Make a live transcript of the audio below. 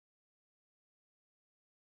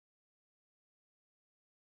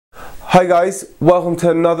Hi guys, welcome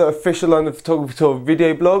to another official London Photography Tour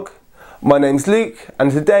video blog. My name's Luke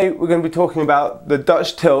and today we're going to be talking about the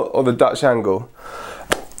Dutch tilt or the Dutch angle.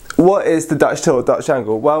 What is the Dutch tilt or Dutch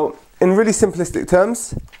angle? Well, in really simplistic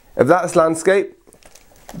terms, if that's landscape,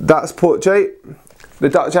 that's portrait, the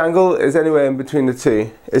Dutch angle is anywhere in between the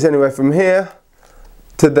two. It's anywhere from here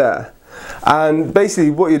to there. And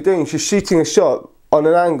basically what you're doing is you're shooting a shot on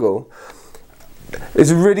an angle. It's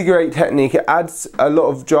a really great technique. It adds a lot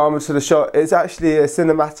of drama to the shot. It's actually a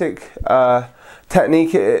cinematic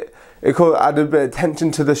technique. It added a bit of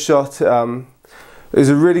tension to the shot. It's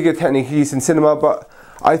a really good technique used in cinema, but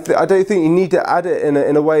I don't think you need to add it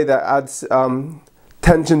in a way that adds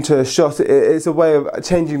tension to a shot. It's a way of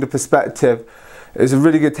changing the perspective. It's a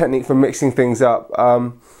really good technique for mixing things up.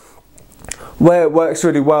 Where it works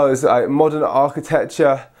really well is like modern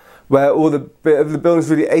architecture, where all the building's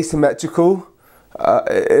really asymmetrical.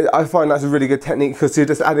 I find that's a really good technique because you're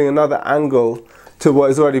just adding another angle to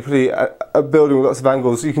what is already a building with lots of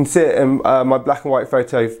angles. You can see it in my black and white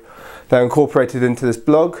photo that I incorporated into this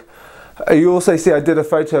blog. You also see I did a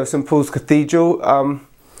photo of St Paul's Cathedral.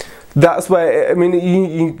 That's where,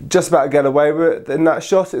 you just about get away with it in that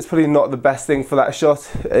shot. It's probably not the best thing for that shot.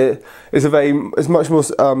 It's much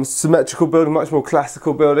more symmetrical building, much more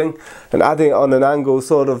classical building, and adding it on an angle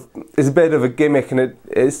is a bit of a gimmick, and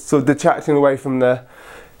it's sort of detracting away from the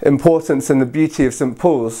importance and the beauty of St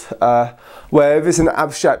Paul's. Where if it's an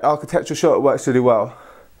abstract architectural shot, it works really well.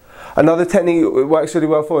 Another technique it works really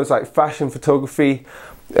well for is like fashion photography.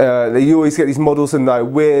 You always get these models in like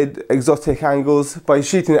weird, exotic angles. By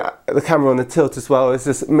shooting the camera on the tilt as well, it's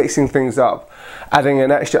just mixing things up, adding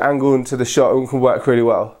an extra angle into the shot, and can work really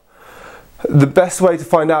well. The best way to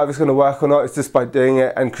find out if it's going to work or not is just by doing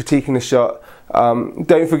it and critiquing the shot.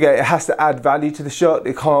 Don't forget, it has to add value to the shot.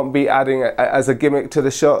 It can't be adding it as a gimmick to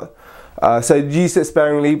the shot. So use it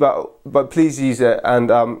sparingly, but please use it, and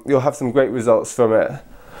you'll have some great results from it.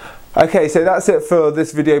 Okay, so that's it for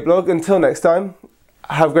this video blog. Until next time,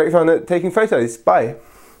 have great fun at taking photos. Bye.